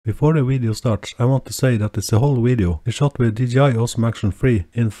Before the video starts, I want to say that this whole video is shot with DJI Osmo Action 3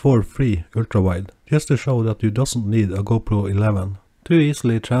 in 4.3 ultra-wide, just to show that you doesn't need a GoPro 11 to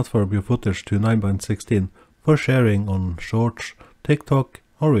easily transfer your footage to 9:16 for sharing on Shorts, TikTok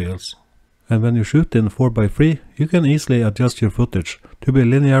or Reels. And when you shoot in 4:3, you can easily adjust your footage to be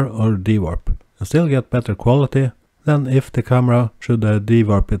linear or de-warp, and still get better quality than if the camera should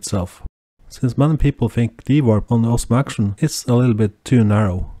de-warp itself. Since many people think de-warp on the Osmo Action is a little bit too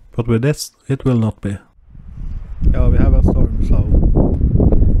narrow, but with this it will not be. Yeah, we have a storm, so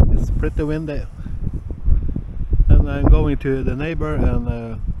it's pretty windy. And I'm going to the neighbor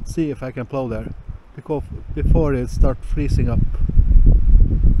and see if I can plow there, because before it starts freezing up.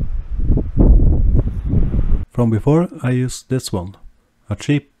 From before I used this one, a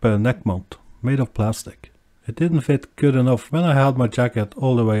cheap neck mount made of plastic. It didn't fit good enough when I had my jacket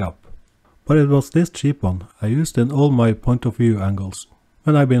all the way up. But it was this cheap one I used in all my point of view angles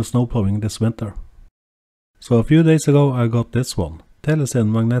when I've been snowplowing this winter. So a few days ago I got this one, Telesin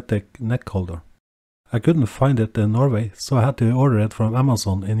Magnet Neck Holder. I couldn't find it in Norway, so I had to order it from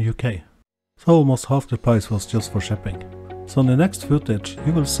Amazon in UK. So almost half the price was just for shipping. So in the next footage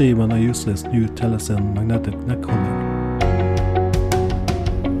you will see when I use this new Telesin Magnetic Neck Holder.